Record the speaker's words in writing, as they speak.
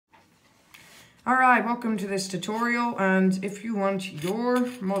Alright, welcome to this tutorial, and if you want your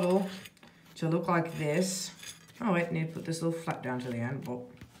model to look like this, oh wait, I need to put this little flap down to the end, but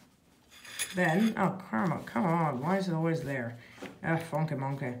then, oh come on, why is it always there? Ah, funky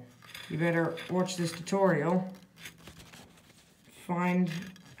monkey. You better watch this tutorial, find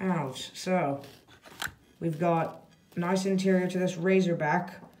out. So, we've got nice interior to this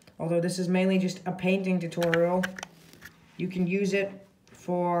Razorback, although this is mainly just a painting tutorial. You can use it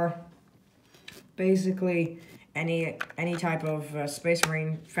for basically any type of Space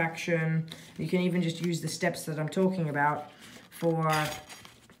Marine faction. You can even just use the steps that I'm talking about for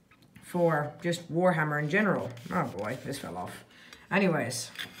just Warhammer in general. Oh boy, this fell off. Anyways,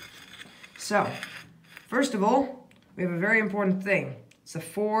 so first of all, we have a very important thing. It's the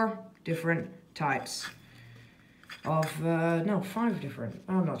 4 different types of, no, 5 different,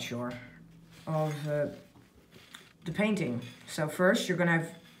 I'm not sure, of the painting. So first, you're gonna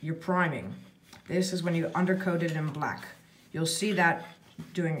have your priming. This is when you undercoat it in black. You'll see that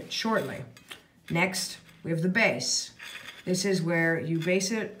doing it shortly. Next, we have the base. This is where you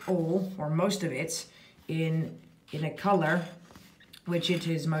base it all, or most of it, in a color, which it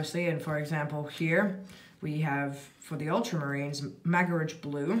is mostly. And for example, here we have, for the Ultramarines, Magarage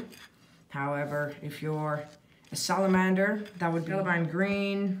Blue. However, if you're a Salamander, that would be Calaban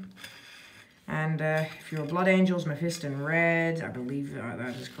Green. And if you're Blood Angels, Mephiston Red, I believe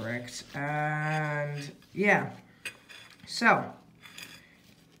that is correct. And yeah, so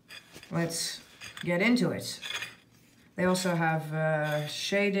let's get into it. They also have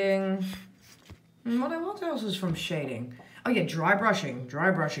shading. What else is from shading? Oh yeah, dry brushing. Dry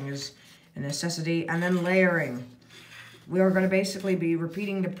brushing is a necessity. And then layering. We are going to basically be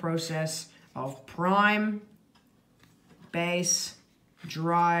repeating the process of prime, base,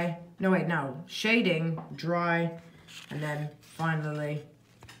 dry, shading, dry, and then finally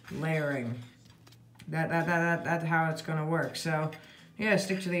layering. That's how it's gonna work. So yeah,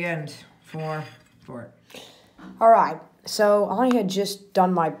 stick to the end for it. Alright, so I had just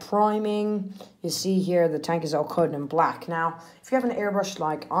done my priming. You see here the tank is all coated in black. Now, if you have an airbrush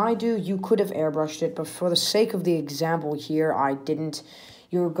like I do, you could have airbrushed it, but for the sake of the example here, I didn't.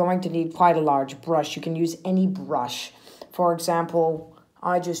 You're going to need quite a large brush. You can use any brush. For example,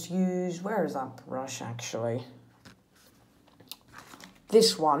 I just used, where is that brush actually?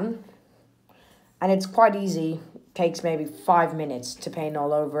 This one. And it's quite easy. Takes maybe 5 minutes to paint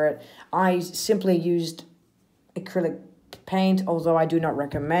all over it. I simply used acrylic paint, although I do not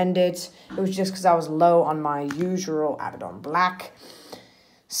recommend it. It was just because I was low on my usual Abaddon Black.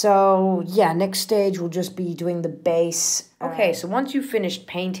 So yeah, next stage will just be doing the base. Okay, so once you've finished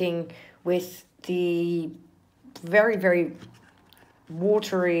painting with the very, very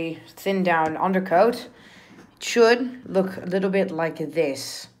watery, thin down undercoat, it should look a little bit like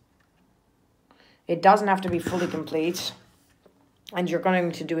this. It doesn't have to be fully complete, and you're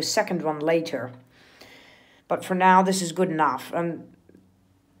going to do a second one later. But for now, this is good enough. And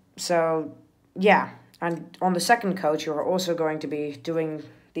so, yeah, and on the second coat, you're also going to be doing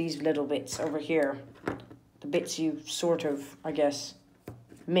these little bits over here. The bits you sort of, I guess,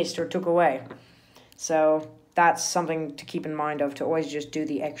 missed or took away. So that's something to keep in mind of, to always just do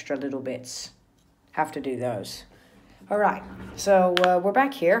the extra little bits. Have to do those. Alright, so we're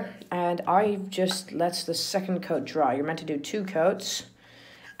back here, and I've just let the second coat dry. You're meant to do 2 coats,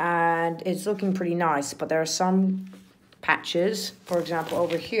 and it's looking pretty nice, but there are some patches, for example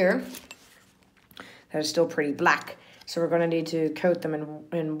over here, that are still pretty black. So we're going to need to coat them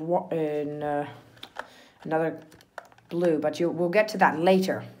in another blue, but we'll get to that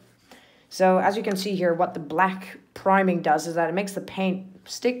later. So as you can see here, what the black priming does is that it makes the paint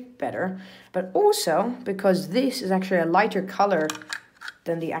stick better, but also because this is actually a lighter color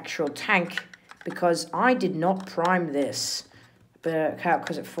than the actual tank, because I did not prime this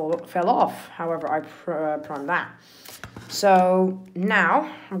because it fell off. However, I primed that. So now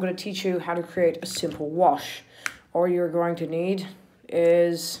I'm going to teach you how to create a simple wash. All you're going to need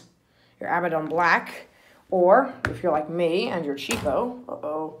is your Abaddon Black, or if you're like me and you're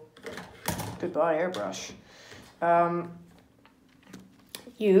cheapo, goodbye airbrush.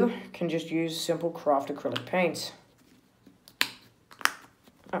 You can just use simple craft acrylic paint.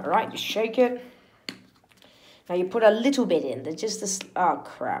 Alright, you shake it. Now you put a little bit in. There's just this, oh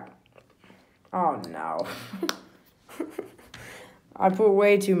crap. Oh no. I put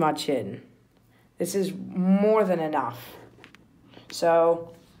way too much in. This is more than enough.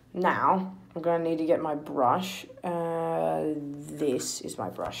 So now I'm going to need to get my brush. This is my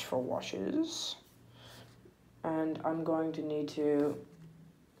brush for washes. And I'm going to need to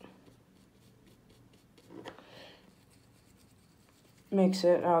mix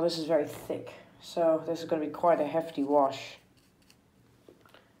it. Oh, this is very thick. So this is going to be quite a hefty wash.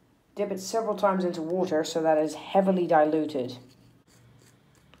 Dip it several times into water so that it's heavily diluted.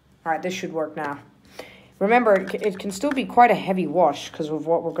 Alright, this should work now. Remember, it can still be quite a heavy wash because of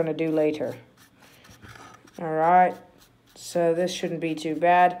what we're going to do later. Alright, so this shouldn't be too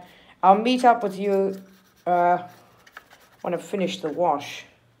bad. I'll meet up with you when I've finished the wash.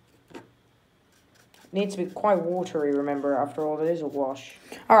 It needs to be quite watery, remember, after all, it is a wash.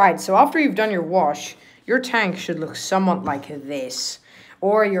 Alright, so after you've done your wash, your tank should look somewhat like this.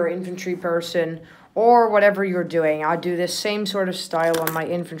 Or your infantry person, or whatever you're doing. I do this same sort of style on my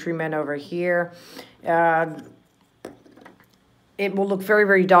infantrymen over here. It will look very,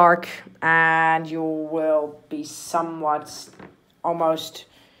 very dark, and you will be somewhat almost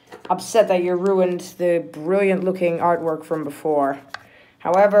upset that you ruined the brilliant looking artwork from before.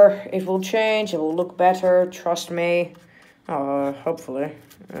 However, it will change, it will look better, trust me. Hopefully.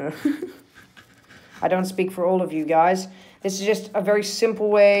 I don't speak for all of you guys. This is just a very simple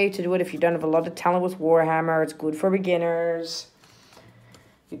way to do it if you don't have a lot of talent with Warhammer. It's good for beginners.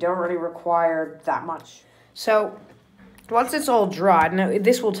 You don't really require that much. So, once it's all dried, now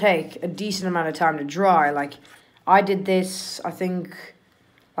this will take a decent amount of time to dry. Like, I did this, I think,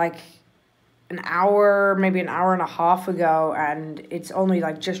 like an hour, maybe an hour and a half ago, and it's only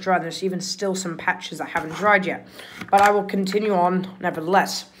like just dried. There's even still some patches that haven't dried yet. But I will continue on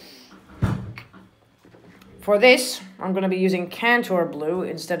nevertheless. For this, I'm going to be using Cantor Blue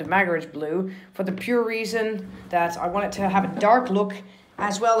instead of Magaric Blue for the pure reason that I want it to have a dark look,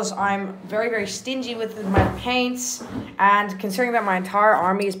 as well as I'm very, very stingy with my paints, and considering that my entire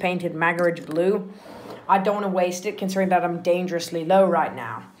army is painted Magaric Blue, I don't want to waste it considering that I'm dangerously low right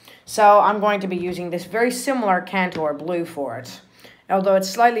now. So I'm going to be using this very similar Cantor Blue for it. Although it's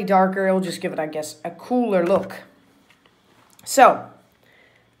slightly darker, it'll just give it, I guess, a cooler look. So,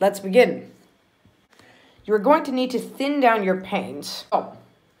 let's begin. You're going to need to thin down your paint.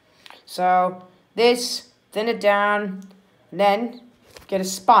 So this, thin it down, then get a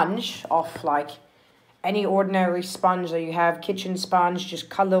sponge off like any ordinary sponge that you have, kitchen sponge, just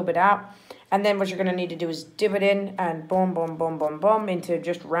cut a little bit out. And then what you're going to need to do is dip it in and boom, boom, boom, boom, boom into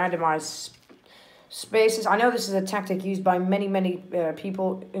just randomized spaces. I know this is a tactic used by many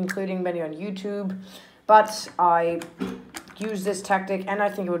people, including many on YouTube, but I use this tactic, and I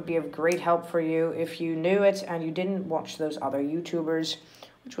think it would be of great help for you if you knew it and you didn't watch those other YouTubers,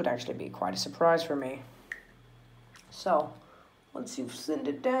 which would actually be quite a surprise for me. So, once you've thinned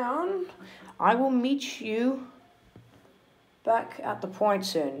it down, I will meet you back at the point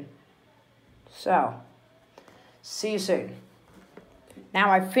soon. So, see you soon.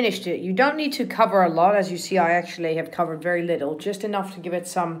 Now I've finished it. You don't need to cover a lot. As you see, I actually have covered very little, just enough to give it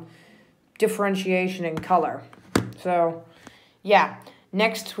some differentiation in color. So, yeah,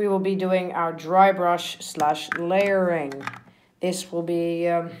 next we will be doing our dry brush / layering. This will be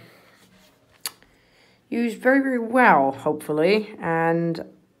used very, very well, hopefully, and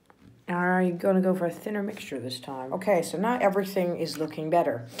I'm going to go for a thinner mixture this time. Okay, so now everything is looking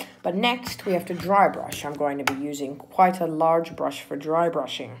better. But next we have to dry brush. I'm going to be using quite a large brush for dry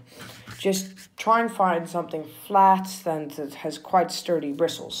brushing. Just try and find something flat and that has quite sturdy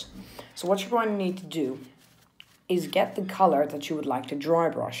bristles. So what you're going to need to do is get the color that you would like to dry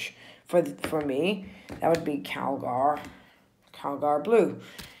brush. For me, that would be Calgar Blue.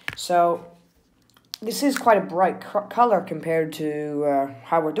 So this is quite a bright color compared to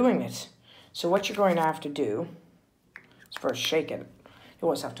how we're doing it. So what you're going to have to do is first shake it. You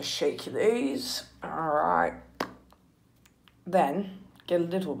always have to shake these. All right. Then get a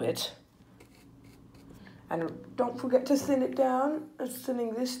little bit. And don't forget to thin it down.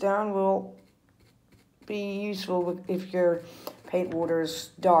 Thinning this down will be useful if your paint water is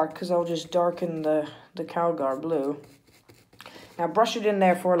dark, because I'll just darken the Calgar Blue. Now brush it in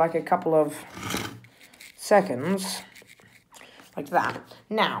there for like a couple of seconds, like that.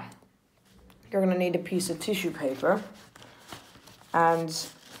 Now, you're going to need a piece of tissue paper and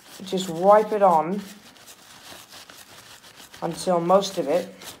just wipe it on until most of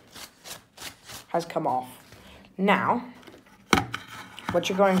it has come off. Now, what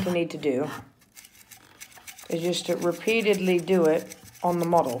you're going to need to do is just to repeatedly do it on the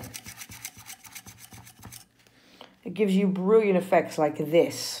model. It gives you brilliant effects like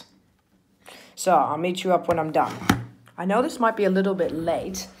this. So, I'll meet you up when I'm done. I know this might be a little bit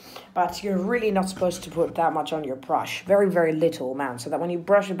late, but you're really not supposed to put that much on your brush. Very, very little amount, so that when you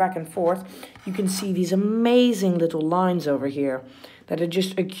brush it back and forth, you can see these amazing little lines over here that are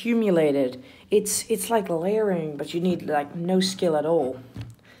just accumulated. It's like layering, but you need like no skill at all.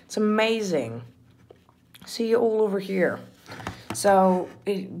 It's amazing. See you all over here. So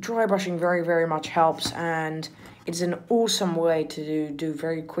dry brushing very, very much helps, and it's an awesome way to do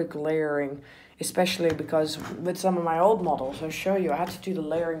very quick layering, especially because with some of my old models, I'll show you, I had to do the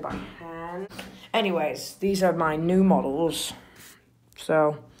layering by hand. Anyways, these are my new models.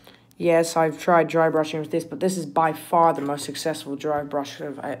 So, yes, I've tried dry brushing with this, but this is by far the most successful dry brush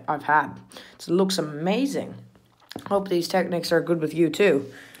I've had. It looks amazing. Hope these techniques are good with you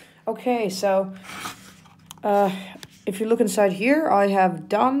too. Okay, so if you look inside here, I have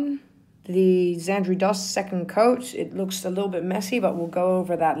done the Xandri Dust second coat. It looks a little bit messy, but we'll go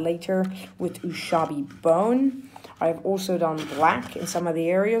over that later with Ushabi Bone. I have also done black in some of the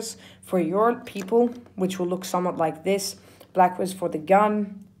areas for your people, which will look somewhat like this. Black was for the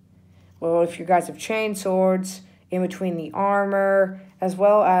gun. Well, if you guys have chain swords, in between the armor, as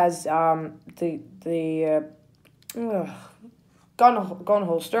well as the gun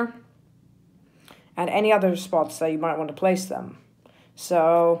holster, and any other spots that you might want to place them.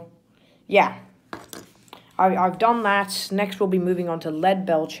 So, yeah, I've done that. Next, we'll be moving on to Lead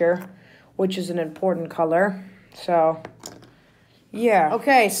Belcher, which is an important color. So, yeah.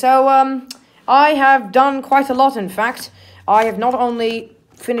 Okay, so I have done quite a lot, in fact. I have not only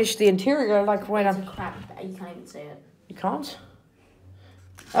finished the interior, like when I'm... crap, you can't even say it. You can't?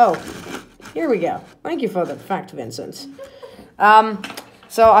 Oh, here we go. Thank you for the fact, Vincent.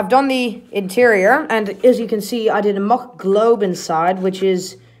 So I've done the interior, and as you can see, I did a mock globe inside, which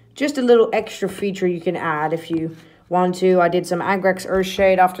is just a little extra feature you can add if you want to. I did some Agrex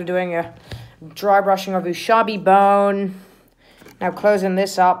Earthshade after doing a dry brushing of Ushabi Bone. Now closing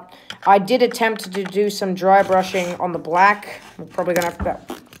this up, I did attempt to do some dry brushing on the black. I'm probably gonna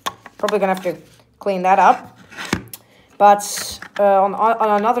have to clean that up. But on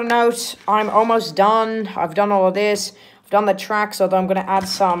another note, I'm almost done. I've done all of this. I've done the tracks, although I'm going to add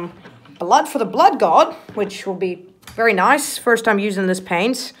some blood for the blood god, which will be very nice. First time using this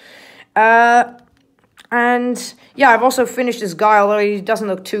paint. And yeah, I've also finished this guy, although he doesn't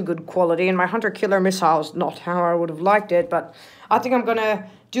look too good quality. And my hunter-killer missile is not how I would have liked it. But I think I'm going to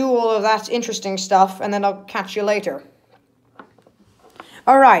do all of that interesting stuff, and then I'll catch you later.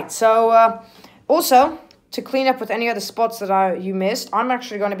 Alright, so also, to clean up with any other spots that you missed, I'm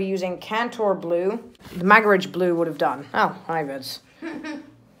actually going to be using Cantor Blue. The Magaridge Blue would have done. Oh, hi, Vince.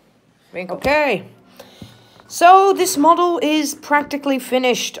 Okay. So, this model is practically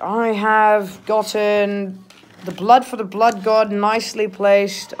finished. I have gotten the blood for the blood god nicely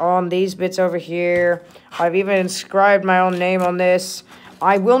placed on these bits over here. I've even inscribed my own name on this.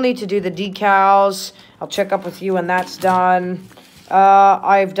 I will need to do the decals. I'll check up with you when that's done.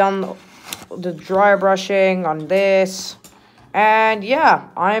 I've done the dry brushing on this, and yeah,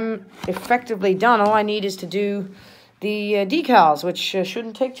 I'm effectively done. All I need is to do the decals, which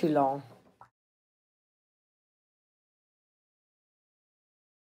shouldn't take too long.